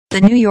The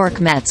New York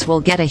Mets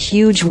will get a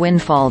huge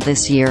windfall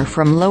this year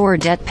from lower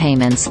debt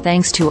payments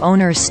thanks to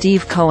owner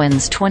Steve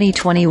Cohen's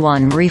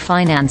 2021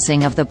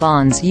 refinancing of the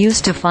bonds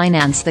used to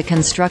finance the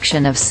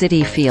construction of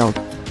Citi Field.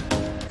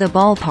 The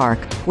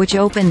ballpark, which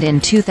opened in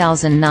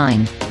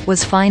 2009,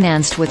 was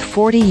financed with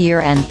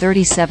 40-year and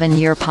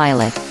 37-year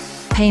pilot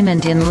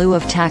payment in lieu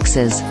of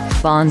taxes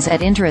bonds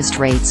at interest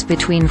rates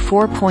between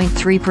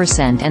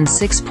 4.3% and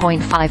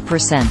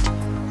 6.5%.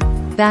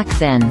 Back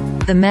then,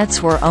 the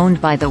Mets were owned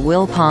by the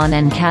Wilpon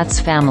and Katz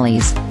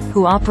families,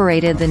 who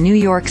operated the New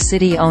York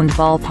City-owned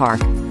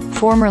ballpark,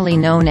 formerly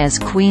known as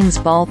Queens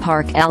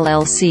Ballpark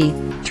LLC,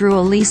 through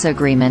a lease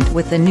agreement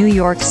with the New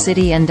York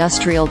City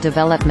Industrial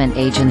Development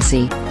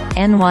Agency,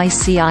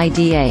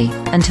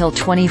 NYCIDA, until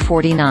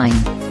 2049.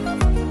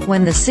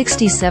 When the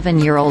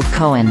 67-year-old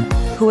Cohen,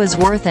 who is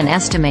worth an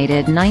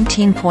estimated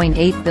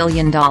 $19.8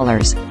 billion,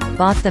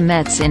 bought the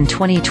Mets in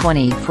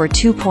 2020 for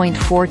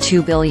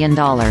 $2.42 billion,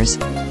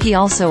 he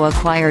also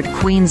acquired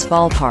Queens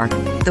Ballpark.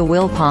 The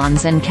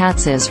Wilpons and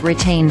Katzes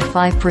retained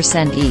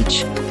 5%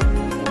 each.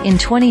 In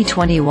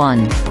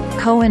 2021,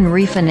 Cohen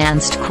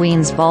refinanced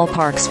Queens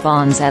Ballpark's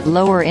bonds at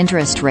lower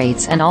interest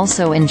rates and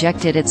also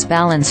injected its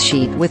balance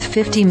sheet with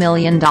 $50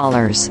 million.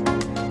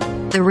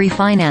 The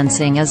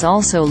refinancing is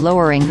also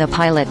lowering the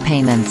pilot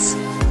payments.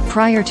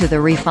 Prior to the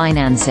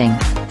refinancing,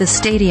 the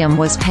stadium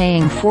was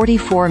paying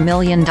 $44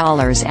 million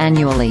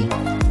annually.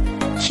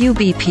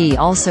 QBP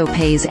also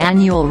pays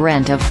annual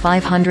rent of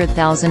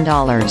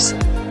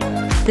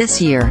 $500,000.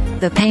 This year,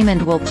 the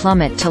payment will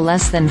plummet to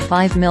less than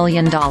 $5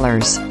 million.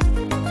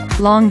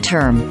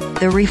 Long-term,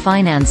 the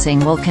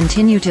refinancing will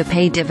continue to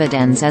pay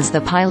dividends as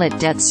the pilot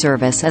debt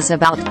service is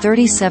about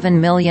 $37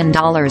 million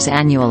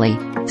annually.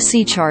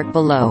 See chart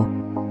below.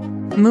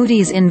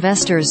 Moody's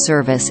Investors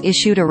Service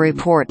issued a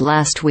report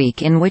last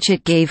week in which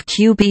it gave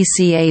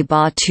QBC a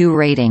Ba2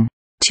 rating,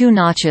 2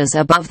 notches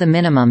above the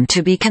minimum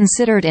to be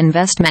considered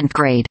investment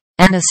grade,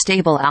 and a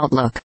stable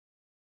outlook.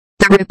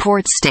 The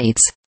report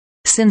states,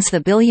 since the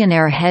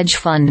billionaire hedge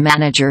fund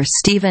manager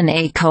Stephen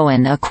A.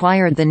 Cohen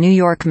acquired the New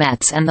York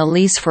Mets and the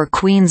lease for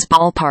Queens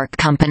Ballpark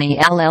Company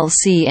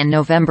LLC in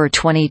November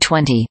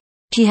 2020,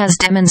 he has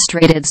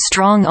demonstrated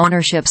strong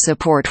ownership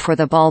support for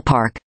the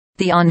ballpark,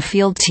 the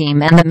on-field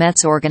team and the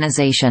Mets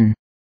organization.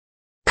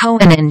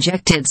 Cohen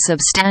injected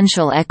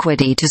substantial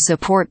equity to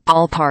support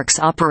ballpark's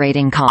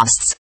operating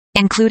costs,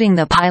 including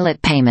the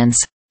pilot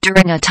payments,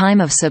 during a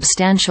time of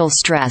substantial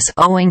stress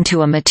owing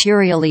to a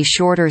materially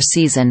shorter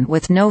season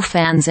with no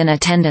fans in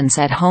attendance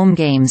at home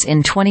games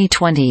in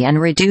 2020 and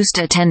reduced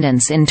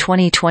attendance in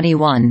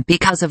 2021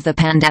 because of the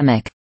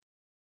pandemic.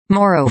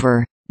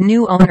 Moreover,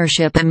 new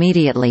ownership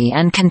immediately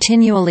and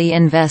continually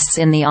invests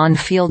in the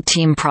on-field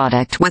team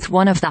product with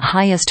one of the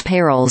highest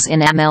payrolls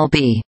in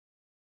MLB.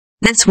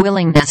 This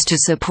willingness to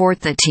support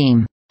the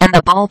team, and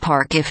the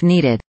ballpark if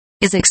needed,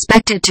 is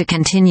expected to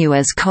continue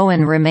as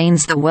Cohen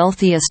remains the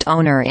wealthiest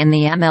owner in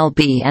the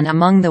MLB and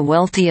among the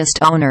wealthiest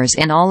owners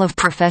in all of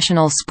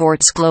professional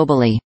sports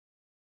globally.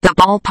 The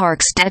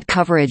ballpark's debt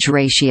coverage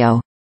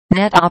ratio,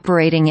 net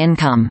operating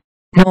income,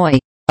 NOI,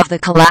 of the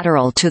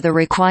collateral to the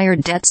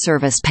required debt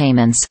service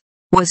payments,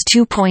 was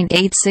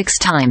 2.86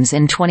 times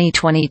in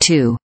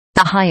 2022,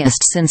 the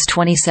highest since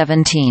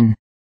 2017.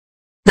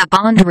 The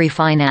bond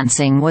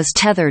refinancing was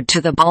tethered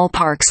to the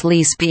ballpark's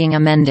lease being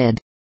amended.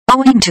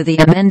 Owing to the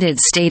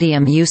amended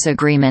stadium use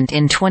agreement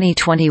in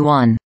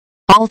 2021,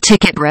 all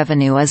ticket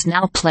revenue is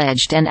now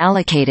pledged and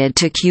allocated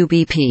to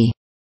QBP.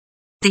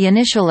 The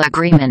initial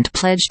agreement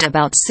pledged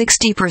about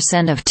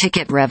 60% of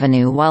ticket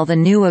revenue while the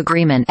new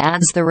agreement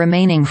adds the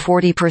remaining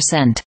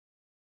 40%.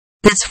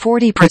 This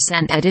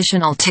 40%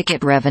 additional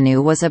ticket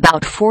revenue was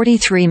about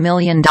 $43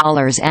 million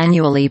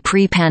annually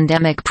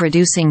pre-pandemic,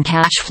 producing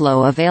cash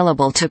flow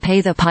available to pay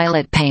the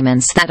pilot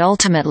payments that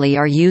ultimately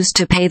are used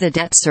to pay the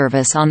debt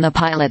service on the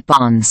pilot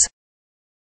bonds.